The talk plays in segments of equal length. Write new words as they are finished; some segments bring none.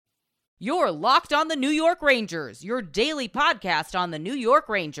You're Locked on the New York Rangers, your daily podcast on the New York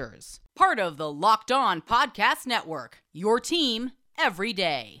Rangers. Part of the Locked On Podcast Network, your team every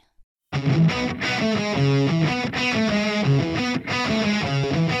day.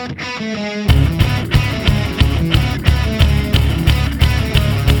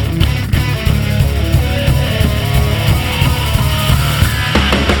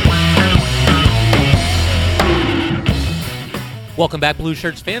 Welcome back, Blue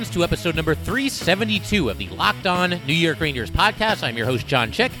Shirts fans, to episode number 372 of the Locked On New York Rangers podcast. I'm your host,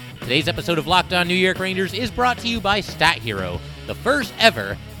 John Chick. Today's episode of Locked On New York Rangers is brought to you by Stat Hero, the first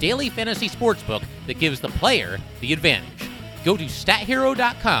ever daily fantasy sportsbook that gives the player the advantage. Go to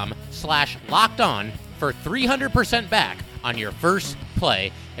stathero.com/lockedon for 300% back on your first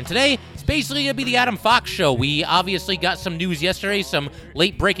play. And today, it's basically going to be the Adam Fox show. We obviously got some news yesterday, some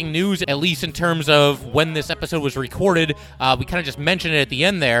late-breaking news, at least in terms of when this episode was recorded. We kind of just mentioned it at the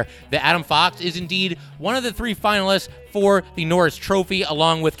end there, that Adam Fox is indeed one of the three finalists for the Norris Trophy,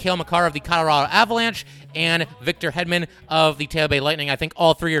 along with Cale Makar of the Colorado Avalanche and Victor Hedman of the Tampa Bay Lightning. I think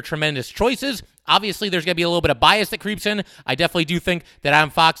all three are tremendous choices. Obviously, there's going to be a little bit of bias that creeps in. I definitely do think that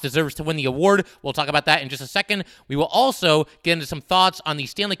Adam Fox deserves to win the award. We'll talk about that in just a second. We will also get into some thoughts on the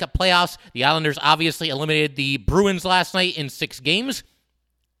Stanley Cup playoffs. The Islanders obviously eliminated the Bruins last night in 6 games.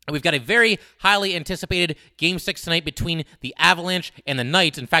 We've got a very highly anticipated Game 6 tonight between the Avalanche and the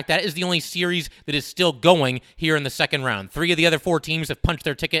Knights. In fact, that is the only series that is still going here in the second round. 3 of the other 4 teams have punched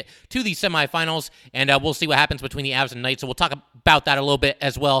their ticket to the semifinals, and we'll see what happens between the Avs and Knights. So we'll talk about that a little bit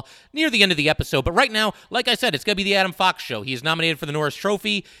as well near the end of the episode. But right now, like I said, it's going to be the Adam Fox show. He is nominated for the Norris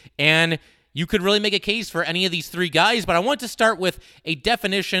Trophy, and you could really make a case for any of these 3 guys, but I want to start with a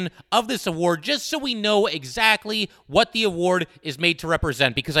definition of this award just so we know exactly what the award is made to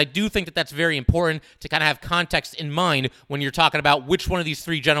represent, because I do think that that's very important to kind of have context in mind when you're talking about which one of these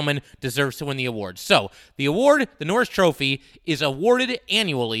 3 gentlemen deserves to win the award. So, the award, the Norris Trophy, is awarded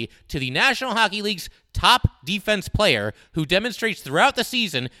annually to the National Hockey League's top defense player who demonstrates throughout the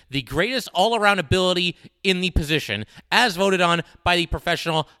season the greatest all-around ability in the position, as voted on by the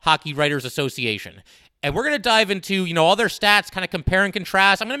Professional Hockey Writers Association. And we're going to dive into, all their stats, kind of compare and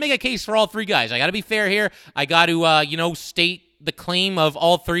contrast. I'm going to make a case for all 3 guys. I got to be fair here. I got to, state the claim of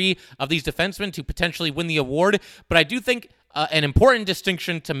all 3 of these defensemen to potentially win the award. But I do think an important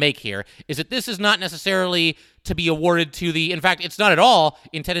distinction to make here is that this is not necessarily to be awarded to in fact, it's not at all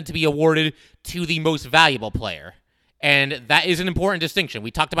intended to be awarded to the most valuable player. And that is an important distinction.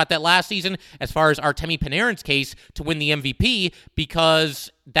 We talked about that last season as far as Artemi Panarin's case to win the MVP, because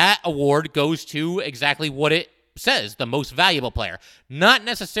that award goes to exactly what it says, the most valuable player, not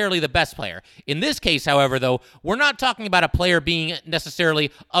necessarily the best player. In this case, however, though, we're not talking about a player being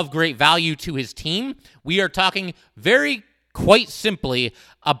necessarily of great value to his team. We are talking quite simply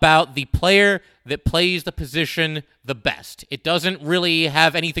about the player that plays the position the best. It doesn't really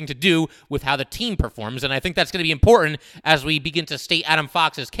have anything to do with how the team performs, and I think that's going to be important as we begin to state Adam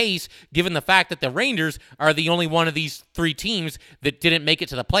Fox's case, given the fact that the Rangers are the only one of these 3 teams that didn't make it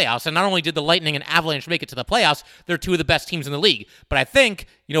to the playoffs. And not only did the Lightning and Avalanche make it to the playoffs, they're 2 of the best teams in the league. But I think,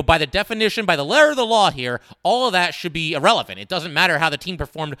 by the definition, by the letter of the law here, all of that should be irrelevant. It doesn't matter how the team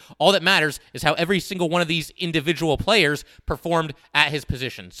performed. All that matters is how every single one of these individual players performed at his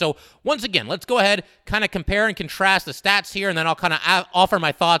position. So once again, let's go ahead, kind of compare and contrast the stats here, and then I'll kind of offer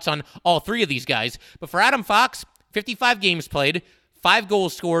my thoughts on all 3 of these guys. But for Adam Fox, 55 games played, 5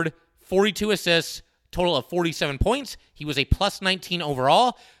 goals scored, 42 assists, total of 47 points. He was a plus 19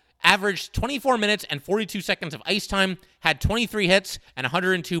 overall, averaged 24 minutes and 42 seconds of ice time, had 23 hits and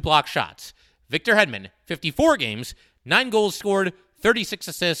 102 block shots. Victor Hedman, 54 games, 9 goals scored, 36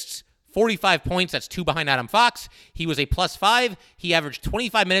 assists, 45 points. That's 2 behind Adam Fox. He was a plus 5. He averaged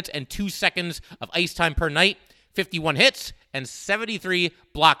 25 minutes and 2 seconds of ice time per night, 51 hits, and 73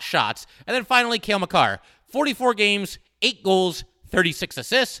 block shots. And then finally, Cale Makar, 44 games, 8 goals, 36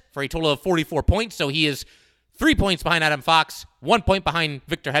 assists for a total of 44 points. So he is 3 points behind Adam Fox, 1 point behind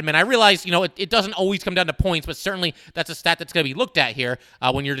Victor Hedman. I realize, it doesn't always come down to points, but certainly that's a stat that's going to be looked at here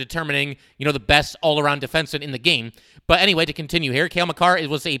when you're determining, the best all-around defenseman in the game. But anyway, to continue here, Cale Makar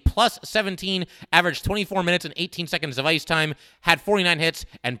was a plus 17, averaged 24 minutes and 18 seconds of ice time, had 49 hits,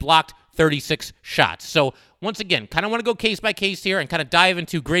 and blocked 36 shots. So once again, kind of want to go case by case here and kind of dive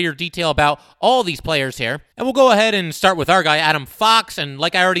into greater detail about all these players here. And we'll go ahead and start with our guy, Adam Fox. And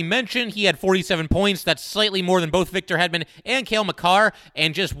like I already mentioned, he had 47 points. That's slightly more than both Victor Hedman and Cale Makar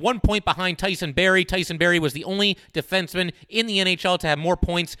and just 1 point behind Tyson Barrie. Tyson Barrie was the only defenseman in the NHL to have more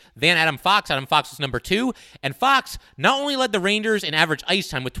points than Adam Fox. Adam Fox was number 2. And Fox not only led the Rangers in average ice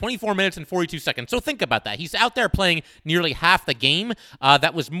time with 24 minutes and 42 seconds. So think about that. He's out there playing nearly half the game.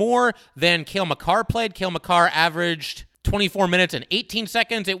 That was more than Cale Makar played. Cale Makar averaged 24 minutes and 18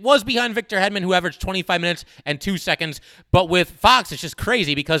 seconds. It was behind Victor Hedman, who averaged 25 minutes and 2 seconds. But with Fox, it's just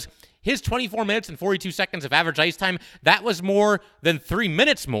crazy because his 24 minutes and 42 seconds of average ice time, that was more than 3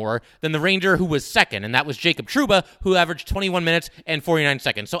 minutes more than the Ranger who was second, and that was Jacob Trouba, who averaged 21 minutes and 49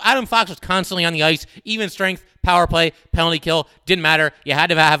 seconds. So Adam Fox was constantly on the ice, even strength, power play, penalty kill, didn't matter. You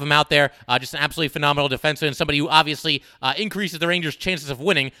had to have him out there. Just an absolutely phenomenal defenseman, somebody who obviously increases the Rangers' chances of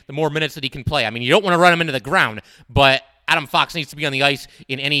winning the more minutes that he can play. I mean, you don't want to run him into the ground, but Adam Fox needs to be on the ice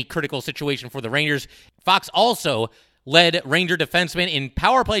in any critical situation for the Rangers. Fox also led Ranger defensemen in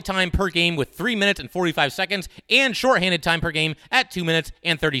power play time per game with 3 minutes and 45 seconds and shorthanded time per game at 2 minutes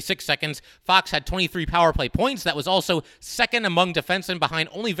and 36 seconds. Fox had 23 power play points. That was also second among defensemen behind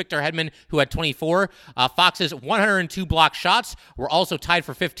only Victor Hedman, who had 24. Fox's 102 block shots were also tied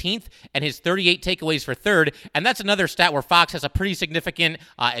for 15th, and his 38 takeaways for third. And that's another stat where Fox has a pretty significant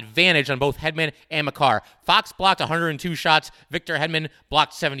advantage on both Hedman and Makar. Fox blocked 102 shots. Victor Hedman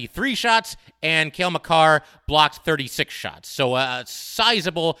blocked 73 shots, and Cale Makar blocked 36 shots. So a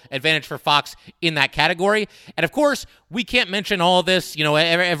sizable advantage for Fox in that category. And of course, we can't mention all this,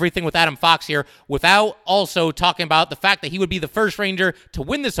 everything with Adam Fox here without also talking about the fact that he would be the first Ranger to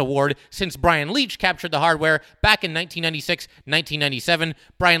win this award since Brian Leetch captured the hardware back in 1996, 1997.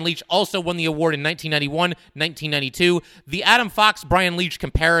 Brian Leetch also won the award in 1991, 1992. The Adam Fox-Brian Leetch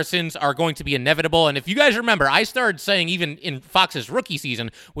comparisons are going to be inevitable. And if you guys remember, I started saying even in Fox's rookie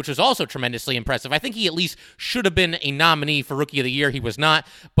season, which was also tremendously impressive, I think he at least should have been a nominee for Rookie of the Year. He was not.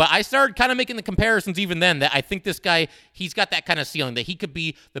 But I started kind of making the comparisons even then that I think this guy, he's got that kind of ceiling that he could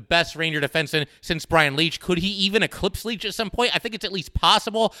be the best Ranger defenseman since Brian Leetch. Could he even eclipse Leetch at some point? I think it's at least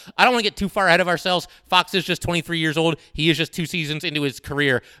possible. I don't want to get too far ahead of ourselves. Fox is just 23 years old. He is just 2 seasons into his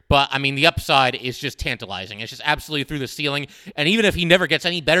career. But, I mean, the upside is just tantalizing. It's just absolutely through the ceiling. And even if he never gets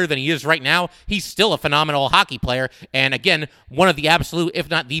any better than he is right now, he's still a phenomenal hockey player. And, again, one of the absolute, if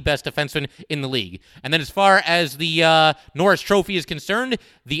not the best defensemen in the league. And then as far as the Norris Trophy is concerned,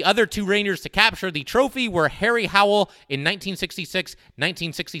 the other 2 Rangers to capture the trophy were Harry Howell in 1966,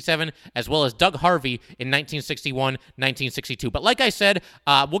 1967, as well as Doug Harvey in 1961, 1962. But like I said,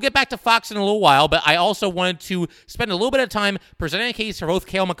 we'll get back to Fox in a little while, but I also wanted to spend a little bit of time presenting a case for both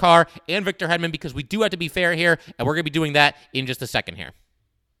Cale Makar and Victor Hedman because we do have to be fair here, and we're going to be doing that in just a second here.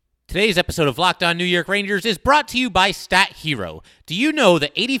 Today's episode of Locked On New York Rangers is brought to you by Stat Hero. Do you know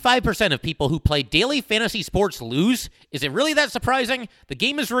that 85% of people who play daily fantasy sports lose? Is it really that surprising? The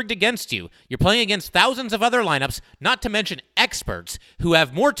game is rigged against you. You're playing against thousands of other lineups, not to mention experts who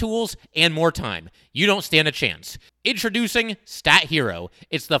have more tools and more time. You don't stand a chance. Introducing Stat Hero.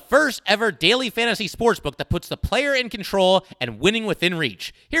 It's the first ever daily fantasy sportsbook that puts the player in control and winning within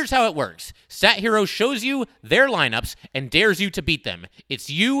reach. Here's how it works. Stat Hero shows you their lineups and dares you to beat them. It's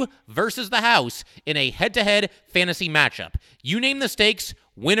you versus the house in a head-to-head fantasy matchup. You name the stakes,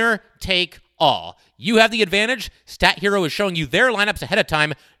 winner take all. You have the advantage. Stat Hero is showing you their lineups ahead of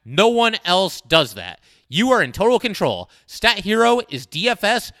time. No one else does that. You are in total control. Stat Hero is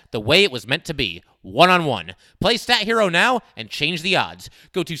DFS the way it was meant to be. One-on-one. Play Stat Hero now and change the odds.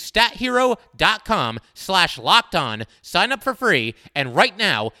 Go to stathero.com/lockedon, sign up for free, and right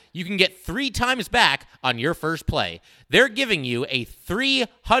now you can get 3 times back on your first play. They're giving you a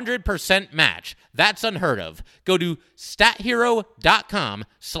 300% match. That's unheard of. Go to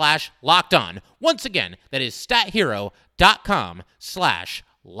stathero.com/lockedon. Once again, that is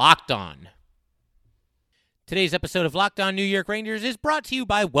stathero.com/lockedon. Today's episode of Locked On New York Rangers is brought to you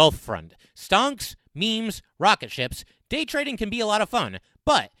by Wealthfront. Stonks, memes, rocket ships, day trading can be a lot of fun,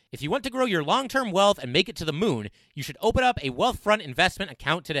 but if you want to grow your long-term wealth and make it to the moon, you should open up a Wealthfront investment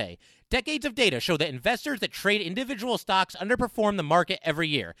account today. Decades of data show that investors that trade individual stocks underperform the market every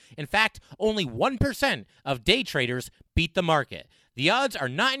year. In fact, only 1% of day traders beat the market. The odds are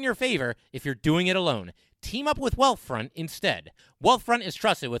not in your favor if you're doing it alone. Team up with Wealthfront instead. Wealthfront is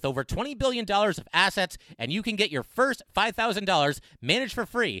trusted with over $20 billion of assets, and you can get your first $5,000 managed for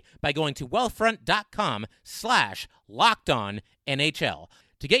free by going to wealthfront.com/lockedonnhl.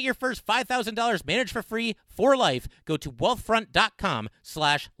 To get your first $5,000 managed for free for life, go to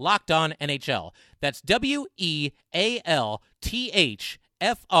wealthfront.com/lockedonnhl. That's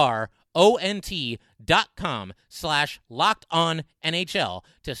wealthfront.com/lockedonnhl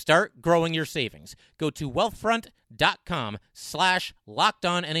to start growing your savings. Go to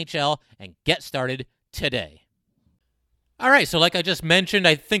wealthfront.com/lockedonnhl and get started today. All right, so like I just mentioned,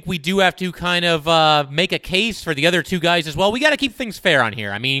 I think we do have to kind of make a case for the other two guys as well. We got to keep things fair on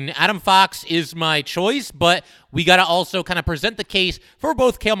here. I mean, Adam Fox is my choice, but we got to also kind of present the case for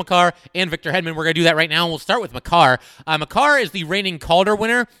both Cale Makar and Victor Hedman. We're going to do that right now, and we'll start with Makar. Makar is the reigning Calder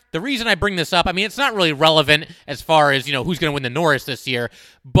winner. The reason I bring this up, I mean, it's not really relevant as far as, who's going to win the Norris this year,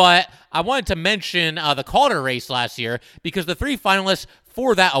 but I wanted to mention the Calder race last year because the three finalists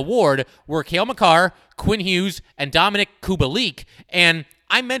for that award were Cale Makar, Quinn Hughes, and Dominic Kubalik. And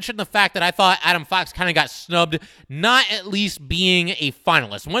I mentioned the fact that I thought Adam Fox kind of got snubbed, not at least being a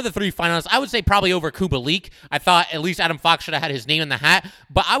finalist. One of the three finalists, I would say probably over Kubalik. I thought at least Adam Fox should have had his name in the hat,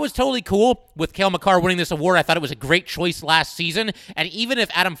 but I was totally cool with Cale Makar winning this award. I thought it was a great choice last season, and even if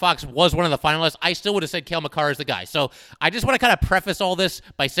Adam Fox was one of the finalists, I still would have said Cale Makar is the guy. So I just want to kind of preface all this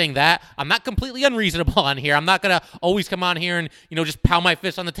by saying that I'm not completely unreasonable on here. I'm not going to always come on here and, just pound my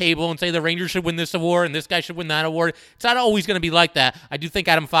fist on the table and say the Rangers should win this award and this guy should win that award. It's not always going to be like that. I do think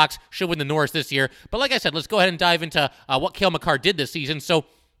Adam Fox should win the Norris this year. But like I said, let's go ahead and dive into what Cale Makar did this season. So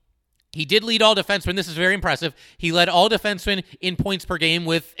he did lead all defensemen. This is very impressive. He led all defensemen in points per game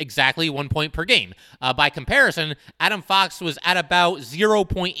with exactly 1 point per game. By comparison, Adam Fox was at about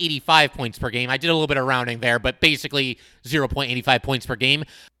 0.85 points per game. I did a little bit of rounding there, but basically 0.85 points per game.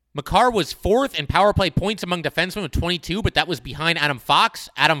 Makar was fourth in power play points among defensemen with 22, but that was behind Adam Fox.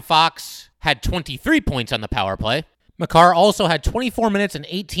 Adam Fox had 23 points on the power play. Makar also had 24 minutes and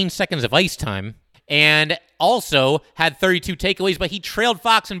 18 seconds of ice time and also had 32 takeaways, but he trailed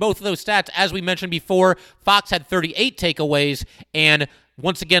Fox in both of those stats. As we mentioned before, Fox had 38 takeaways and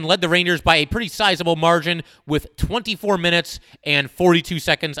once again led the Rangers by a pretty sizable margin with 24 minutes and 42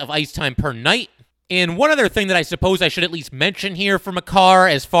 seconds of ice time per night. And one other thing that I suppose I should at least mention here for Makar,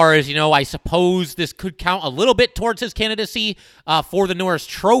 as far as, I suppose this could count a little bit towards his candidacy for the Norris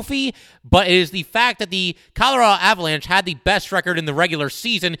Trophy, but it is the fact that the Colorado Avalanche had the best record in the regular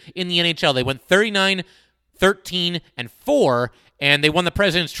season in the NHL. They went 39, 13, and 4, and they won the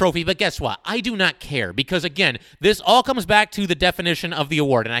President's Trophy. But guess what? I do not care because, again, this all comes back to the definition of the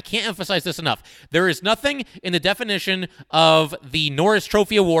award, and I can't emphasize this enough. There is nothing in the definition of the Norris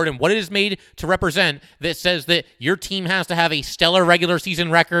Trophy Award and what it is made to represent that says that your team has to have a stellar regular season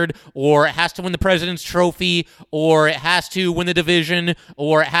record, or it has to win the President's Trophy, or it has to win the division,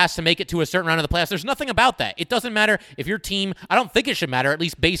 or it has to make it to a certain round of the playoffs. There's nothing about that. It doesn't matter if your team, I don't think it should matter, at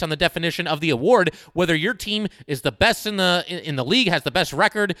least based on the definition of the award, whether your team is the best in the league, has the best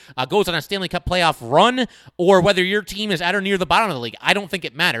record, goes on a Stanley Cup playoff run, or whether your team is at or near the bottom of the league. I don't think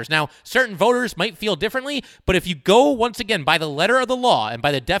it matters. Now, certain voters might feel differently, but if you go, once again, by the letter of the law and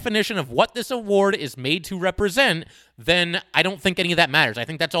by the definition of what this award is made to represent, then I don't think any of that matters. I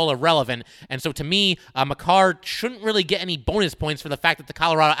think that's all irrelevant. And so to me, Makar shouldn't really get any bonus points for the fact that the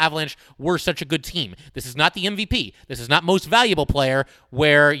Colorado Avalanche were such a good team. This is not the MVP. This is not most valuable player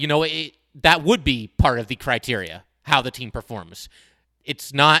where, that would be part of the criteria, how the team performs.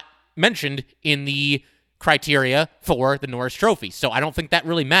 It's not mentioned in the criteria for the Norris Trophy, so I don't think that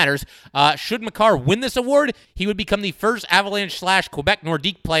really matters. Should Makar win this award, he would become the first Avalanche/Quebec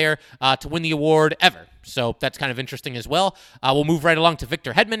Nordique player to win the award ever. So that's kind of interesting as well. We'll move right along to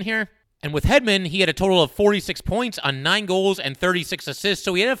Victor Hedman here. And with Hedman, he had a total of 46 points on 9 goals and 36 assists.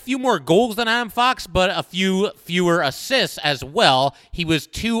 So he had a few more goals than Adam Fox, but a few fewer assists as well. He was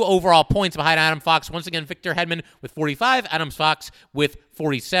 2 overall points behind Adam Fox. Once again, Victor Hedman with 45, Adam Fox with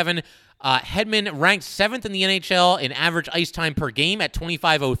 47. Hedman ranked 7th in the NHL in average ice time per game at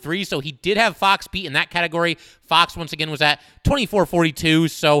 25:03, so he did have Fox beat in that category. Fox, once again, was at 24:42,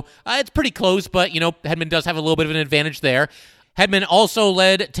 so it's pretty close, but, Hedman does have a little bit of an advantage there. Hedman also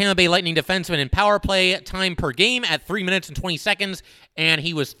led Tampa Bay Lightning defensemen in power play time per game at 3 minutes and 20 seconds, and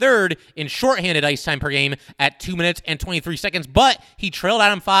he was third in shorthanded ice time per game at 2 minutes and 23 seconds, but he trailed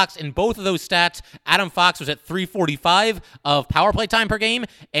Adam Fox in both of those stats. Adam Fox was at 3:45 of power play time per game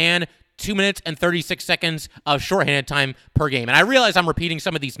and 2 minutes and 36 seconds of shorthanded time per game. And I realize I'm repeating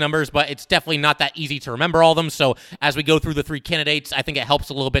some of these numbers, but it's definitely not that easy to remember all of them. So as we go through the 3 candidates, I think it helps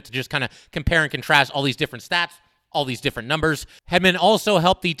a little bit to just kind of compare and contrast all these different stats, all these different numbers. Hedman also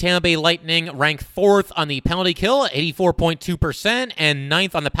helped the Tampa Bay Lightning rank 4th on the penalty kill at 84.2% and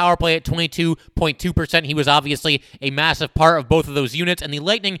 9th on the power play at 22.2%. He was obviously a massive part of both of those units, and the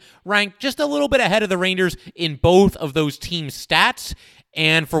Lightning ranked just a little bit ahead of the Rangers in both of those team stats.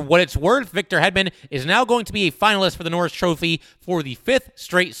 And for what it's worth, Victor Hedman is now going to be a finalist for the Norris Trophy for the 5th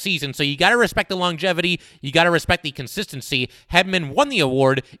straight season. So you got to respect the longevity. You got to respect the consistency. Hedman won the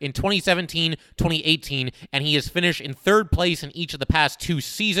award in 2017, 2018, and he has finished in 3rd place in each of the past 2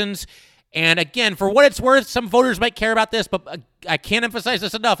 seasons. And again, for what it's worth, some voters might care about this, but I can't emphasize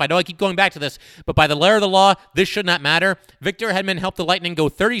this enough. I know I keep going back to this, but by the letter of the law, this should not matter. Victor Hedman helped the Lightning go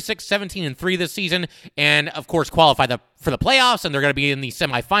 36-17-3 this season, and of course qualify for the playoffs, and they're going to be in the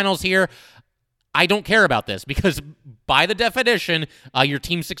semifinals here. I don't care about this because by the definition, your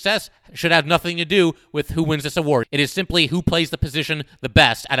team's success should have nothing to do with who wins this award. It is simply who plays the position the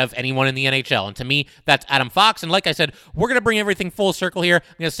best out of anyone in the NHL. And to me, that's Adam Fox. And like I said, we're going to bring everything full circle here.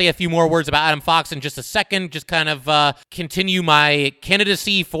 I'm going to say a few more words about Adam Fox in just a second, just kind of continue my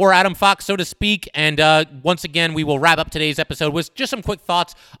candidacy for Adam Fox, so to speak. And once again, we will wrap up today's episode with just some quick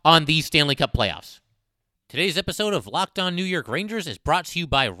thoughts on the Stanley Cup playoffs. Today's episode of Locked On New York Rangers is brought to you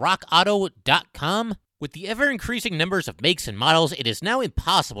by RockAuto.com. With the ever-increasing numbers of makes and models, it is now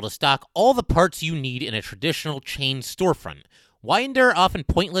impossible to stock all the parts you need in a traditional chain storefront. Why endure often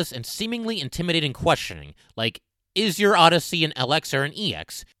pointless and seemingly intimidating questioning, like, is your Odyssey an LX or an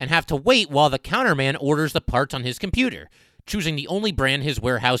EX, and have to wait while the counterman orders the parts on his computer, choosing the only brand his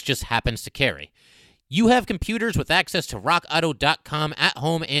warehouse just happens to carry? You have computers with access to RockAuto.com at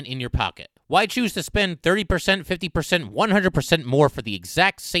home and in your pocket. Why choose to spend 30%, 50%, 100% more for the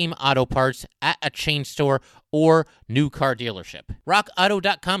exact same auto parts at a chain store or new car dealership?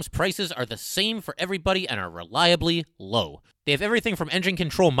 RockAuto.com's prices are the same for everybody and are reliably low. They have everything from engine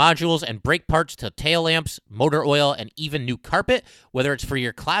control modules and brake parts to tail lamps, motor oil, and even new carpet. Whether it's for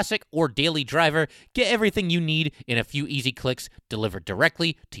your classic or daily driver, get everything you need in a few easy clicks delivered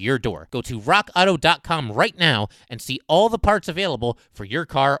directly to your door. Go to RockAuto.com right now and see all the parts available for your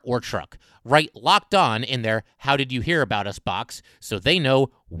car or truck. Write Locked On in their How Did You Hear About Us box so they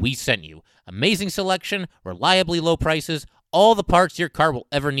know we sent you. Amazing selection, reliably low prices, all the parts your car will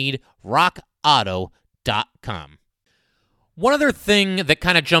ever need. RockAuto.com. One other thing that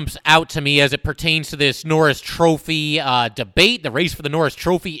kind of jumps out to me as it pertains to this Norris Trophy debate, the race for the Norris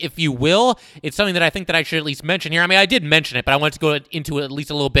Trophy, if you will, it's something that I think that I should at least mention here. I mean, I did mention it, but I wanted to go into it at least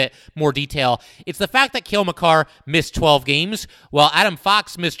a little bit more detail. It's the fact that Cale Makar missed 12 games, while Adam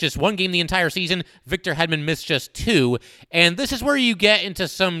Fox missed just 1 game the entire season. Victor Hedman missed just 2, and this is where you get into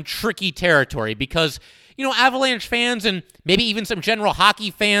some tricky territory because Avalanche fans and maybe even some general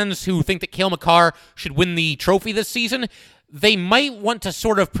hockey fans who think that Cale Makar should win the trophy this season, they might want to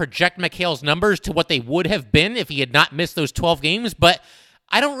sort of project McHale's numbers to what they would have been if he had not missed those 12 games, but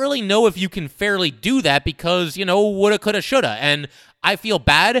I don't really know if you can fairly do that because, woulda, coulda, shoulda, and I feel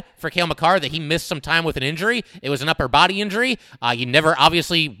bad for Cale Makar that he missed some time with an injury. It was an upper body injury. You never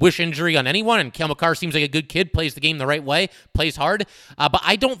obviously wish injury on anyone, and Cale Makar seems like a good kid, plays the game the right way, plays hard, but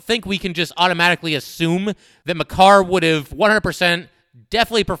I don't think we can just automatically assume that Makar would have 100%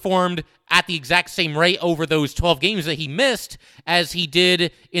 definitely performed at the exact same rate over those 12 games that he missed as he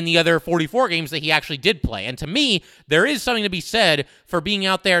did in the other 44 games that he actually did play. And to me, there is something to be said for being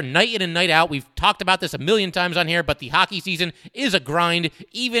out there night in and night out. We've talked about this a million times on here, but the hockey season is a grind,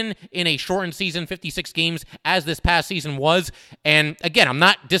 even in a shortened season, 56 games, as this past season was. And again, I'm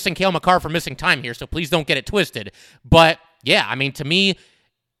not dissing Cale Makar for missing time here, so please don't get it twisted. But yeah, I mean, to me,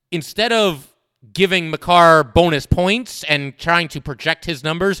 instead of giving Makar bonus points and trying to project his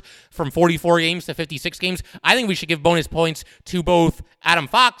numbers from 44 games to 56 games, I think we should give bonus points to both Adam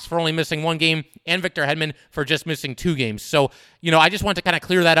Fox for only missing 1 game and Victor Hedman for just missing 2 games. So, I just want to kind of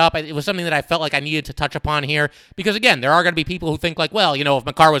clear that up. It was something that I felt like I needed to touch upon here because, again, there are going to be people who think like, well, if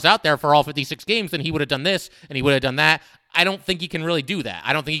Makar was out there for all 56 games, then he would have done this and he would have done that. I don't think you can really do that.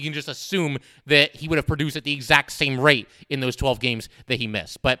 I don't think you can just assume that he would have produced at the exact same rate in those 12 games that he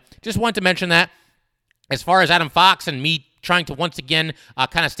missed. But just wanted to mention that. As far as Adam Fox and me trying to once again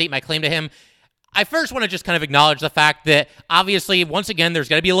kind of state my claim to him, I first want to just kind of acknowledge the fact that obviously, once again, there's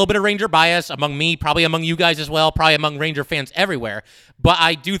going to be a little bit of Ranger bias among me, probably among you guys as well, probably among Ranger fans everywhere. But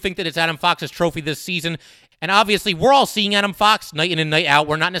I do think that it's Adam Fox's trophy this season. And obviously, we're all seeing Adam Fox night in and night out.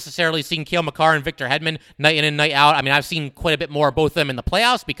 We're not necessarily seeing Cale Makar and Victor Hedman night in and night out. I mean, I've seen quite a bit more of both of them in the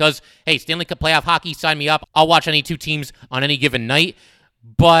playoffs because, hey, Stanley Cup playoff hockey, sign me up. I'll watch any 2 teams on any given night.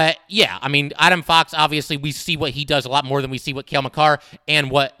 But, yeah, I mean, Adam Fox, obviously, we see what he does a lot more than we see what Cale Makar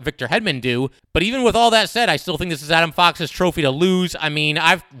and what Victor Hedman do. But even with all that said, I still think this is Adam Fox's trophy to lose. I mean,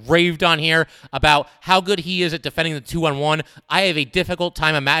 I've raved on here about how good he is at defending the 2-on-1. I have a difficult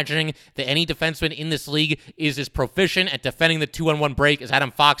time imagining that any defenseman in this league is as proficient at defending the 2-on-1 break as Adam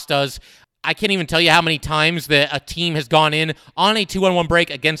Fox does. I can't even tell you how many times that a team has gone in on a 2-on-1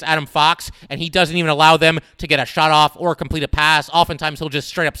 break against Adam Fox, and he doesn't even allow them to get a shot off or complete a pass. Oftentimes, he'll just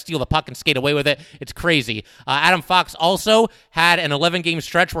straight up steal the puck and skate away with it. It's crazy. Adam Fox also had an 11-game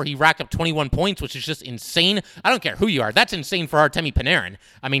stretch where he racked up 21 points, which is just insane. I don't care who you are. That's insane for Artemi Panarin.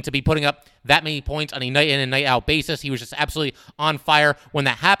 I mean, to be putting up that many points on a night in and night out basis. He was just absolutely on fire when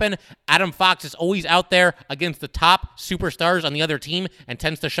that happened. Adam Fox is always out there against the top superstars on the other team and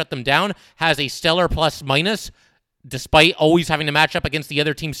tends to shut them down, has a stellar plus minus despite always having to match up against the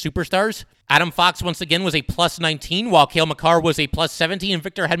other team's superstars. Adam Fox, once again, was a plus 19, while Cale Makar was a plus 17, and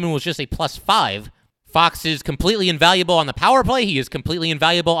Victor Hedman was just a plus 5. Fox is completely invaluable on the power play. He is completely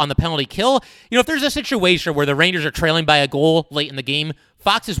invaluable on the penalty kill. You know, if there's a situation where the Rangers are trailing by a goal late in the game,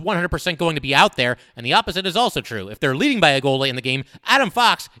 Fox is 100% going to be out there, and the opposite is also true. If they're leading by a goal late in the game, Adam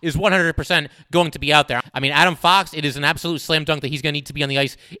Fox is 100% going to be out there. I mean, Adam Fox, it is an absolute slam dunk that he's going to need to be on the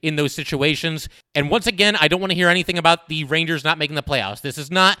ice in those situations. And once again, I don't want to hear anything about the Rangers not making the playoffs. This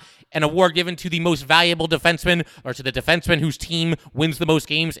is not an award given to the most valuable defenseman or to the defenseman whose team wins the most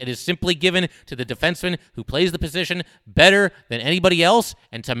games. It is simply given to the defenseman who plays the position better than anybody else,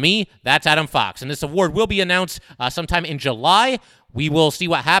 and to me, that's Adam Fox. And this award will be announced sometime in July. We will see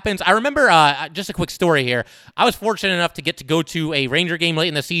what happens. I remember, just a quick story here. I was fortunate enough to get to go to a Ranger game late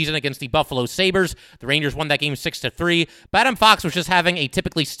in the season against the Buffalo Sabres. The Rangers won that game 6-3. But Adam Fox was just having a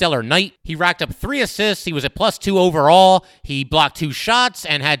typically stellar night. He racked up 3 assists. He was at plus 2 overall. He blocked 2 shots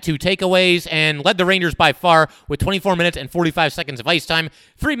and had 2 takeaways and led the Rangers by far with 24 minutes and 45 seconds of ice time,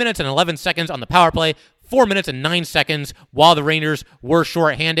 3 minutes and 11 seconds on the power play, 4 minutes and 9 seconds while the Rangers were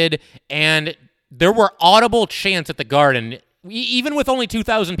shorthanded. And there were audible chants at the Garden. Even with only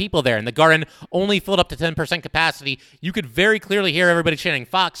 2,000 people there, and the Garden only filled up to 10% capacity, you could very clearly hear everybody chanting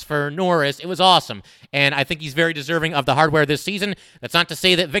Fox for Norris. It was awesome, and I think he's very deserving of the hardware this season. That's not to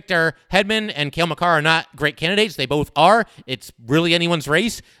say that Victor Hedman and Cale Makar are not great candidates. They both are. It's really anyone's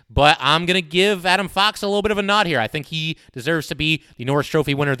race, but I'm going to give Adam Fox a little bit of a nod here. I think he deserves to be the Norris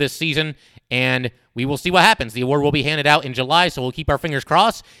Trophy winner this season, and we will see what happens. The award will be handed out in July, so we'll keep our fingers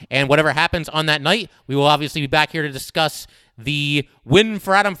crossed, and whatever happens on that night, we will obviously be back here to discuss the win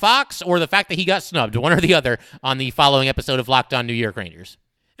for Adam Fox or the fact that he got snubbed, one or the other, on the following episode of Locked On New York Rangers.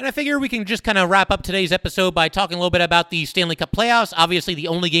 And I figure we can just kind of wrap up today's episode by talking a little bit about the Stanley Cup playoffs. Obviously, the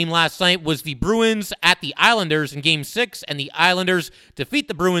only game last night was the Bruins at the Islanders in Game 6, and the Islanders defeat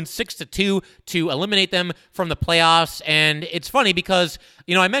the Bruins 6-2 to eliminate them from the playoffs. And it's funny because,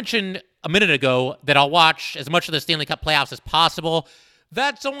 you know, I mentioned a minute ago that I'll watch as much of the Stanley Cup playoffs as possible.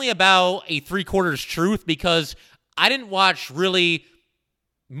 That's only about a 3/4 truth because I didn't watch really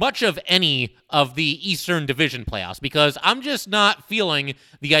much of any of the Eastern Division playoffs because I'm just not feeling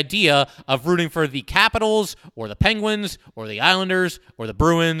the idea of rooting for the Capitals or the Penguins or the Islanders or the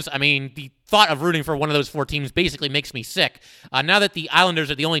Bruins. I mean, the thought of rooting for one of those 4 teams basically makes me sick. Now that the Islanders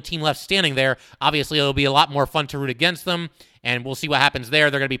are the only team left standing there, obviously it'll be a lot more fun to root against them, and we'll see what happens there.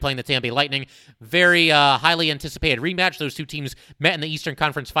 They're going to be playing the Tampa Bay Lightning. Very highly anticipated rematch. Those 2 teams met in the Eastern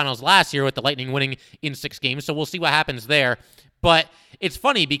Conference Finals last year with the Lightning winning in 6 games, so we'll see what happens there. But it's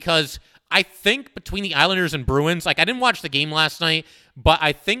funny because I think between the Islanders and Bruins, like I didn't watch the game last night, but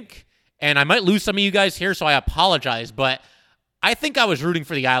I think, and I might lose some of you guys here, so I apologize, but I think I was rooting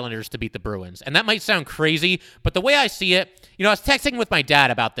for the Islanders to beat the Bruins. And that might sound crazy, but the way I see it, you know, I was texting with my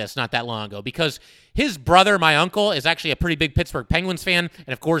dad about this not that long ago because his brother, my uncle, is actually a pretty big Pittsburgh Penguins fan.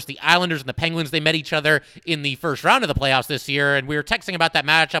 And of course, the Islanders and the Penguins, they met each other in the first round of the playoffs this year. And we were texting about that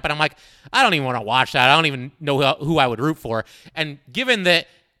matchup. And I'm like, I don't even want to watch that. I don't even know who I would root for. And given that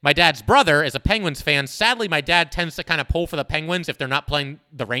my dad's brother is a Penguins fan, sadly, my dad tends to kind of pull for the Penguins if they're not playing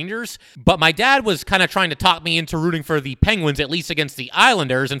the Rangers. But my dad was kind of trying to talk me into rooting for the Penguins, at least against the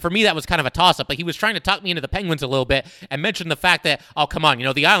Islanders. And for me, that was kind of a toss-up. But he was trying to talk me into the Penguins a little bit and mentioned the fact that, oh, come on, you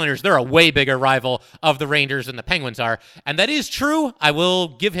know, the Islanders, they're a way bigger rival of the Rangers than the Penguins are. And that is true. I will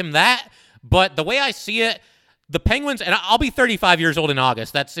give him that. But the way I see it, the Penguins, and I'll be 35 years old in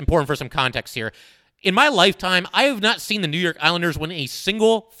August. That's important for some context here. In my lifetime, I have not seen the New York Islanders win a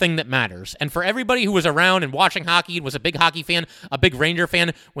single thing that matters. And for everybody who was around and watching hockey and was a big hockey fan, a big Ranger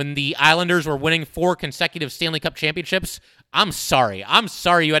fan, when the Islanders were winning 4 consecutive Stanley Cup championships, I'm sorry. I'm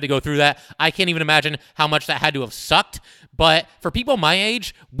sorry you had to go through that. I can't even imagine how much that had to have sucked. But for people my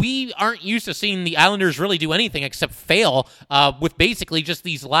age, we aren't used to seeing the Islanders really do anything except fail with basically just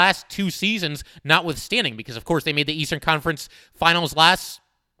these last 2 seasons notwithstanding. Because, of course, they made the Eastern Conference Finals last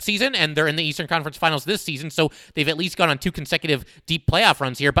season, and they're in the Eastern Conference Finals this season, so they've at least gone on 2 consecutive deep playoff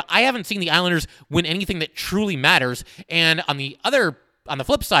runs here, but I haven't seen the Islanders win anything that truly matters. And on the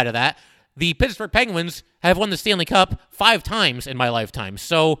flip side of that, the Pittsburgh Penguins have won the Stanley Cup 5 times in my lifetime.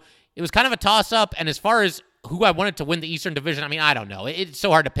 So it was kind of a toss-up, and as far as who I wanted to win the Eastern Division, I mean, I don't know. It's so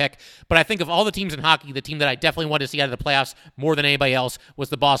hard to pick, but I think of all the teams in hockey, the team that I definitely wanted to see out of the playoffs more than anybody else was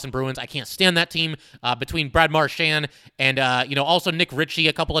the Boston Bruins. I can't stand that team between Brad Marchand and, also Nick Ritchie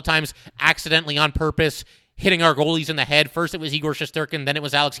a couple of times accidentally on purpose hitting our goalies in the head. First it was Igor Shesterkin, then it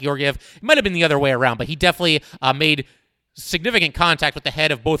was Alex Georgiev. It might have been the other way around, but he definitely made significant contact with the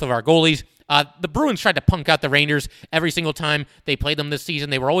head of both of our goalies. The Bruins tried to punk out the Rangers every single time they played them this season.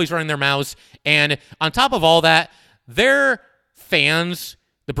 They were always running their mouths. And on top of all that, their fans,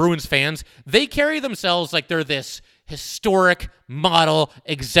 the Bruins fans, they carry themselves like they're this historic, model,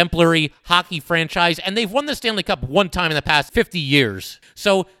 exemplary hockey franchise, and they've won the Stanley Cup one time in the past 50 years.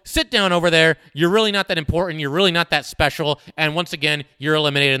 So sit down over there. You're really not that important. You're really not that special. And once again, you're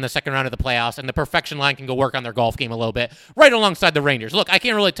eliminated in the second round of the playoffs, and the perfection line can go work on their golf game a little bit, right alongside the Rangers. Look, I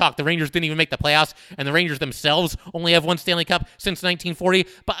can't really talk. The Rangers didn't even make the playoffs, and the Rangers themselves only have one Stanley Cup since 1940.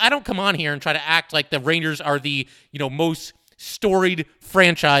 But I don't come on here and try to act like the Rangers are the, most storied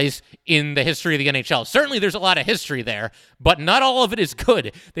franchise in the history of the NHL. Certainly there's a lot of history there, but not all of it is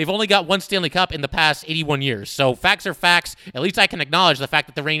good. They've only got one Stanley Cup in the past 81 years. So facts are facts. At least I can acknowledge the fact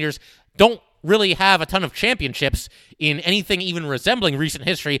that the Rangers don't really have a ton of championships in anything even resembling recent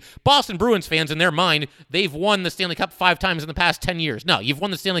history. Boston Bruins fans, in their mind, they've won the Stanley Cup 5 times in the past 10 years. No, you've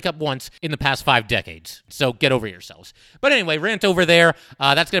won the Stanley Cup once in the past 5 decades. So get over yourselves. But anyway, rant over there.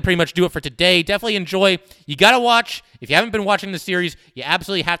 That's going to pretty much do it for today. Definitely enjoy. You got to watch. If you haven't been watching the series, you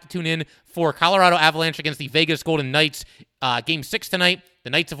absolutely have to tune in for Colorado Avalanche against the Vegas Golden Knights. Game 6 tonight. The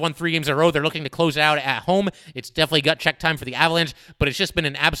Knights have won 3 games in a row. They're looking to close it out at home. It's definitely gut check time for the Avalanche, but it's just been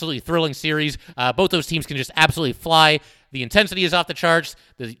an absolutely thrilling series. Both those teams can just absolutely fly. The intensity is off the charts.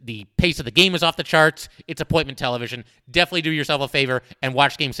 The pace of the game is off the charts. It's appointment television. Definitely do yourself a favor and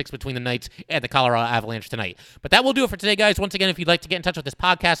watch Game 6 between the Knights and the Colorado Avalanche tonight. But that will do it for today, guys. Once again, if you'd like to get in touch with this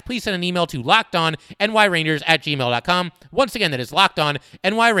podcast, please send an email to lockedonnyrangers@gmail.com. Once again, that is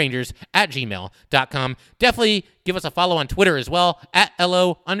lockedonnyrangers@gmail.com. Definitely give us a follow on Twitter as well,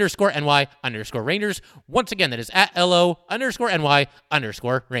 @LO_NY_Rangers. Once again, that is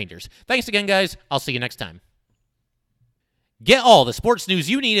 @LO_NY_Rangers. Thanks again, guys. I'll see you next time. Get all the sports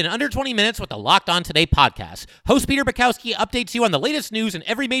news you need in under 20 minutes with the Locked On Today podcast. Host Peter Bukowski updates you on the latest news in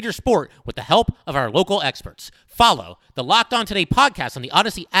every major sport with the help of our local experts. Follow the Locked On Today podcast on the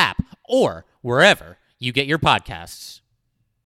Odyssey app or wherever you get your podcasts.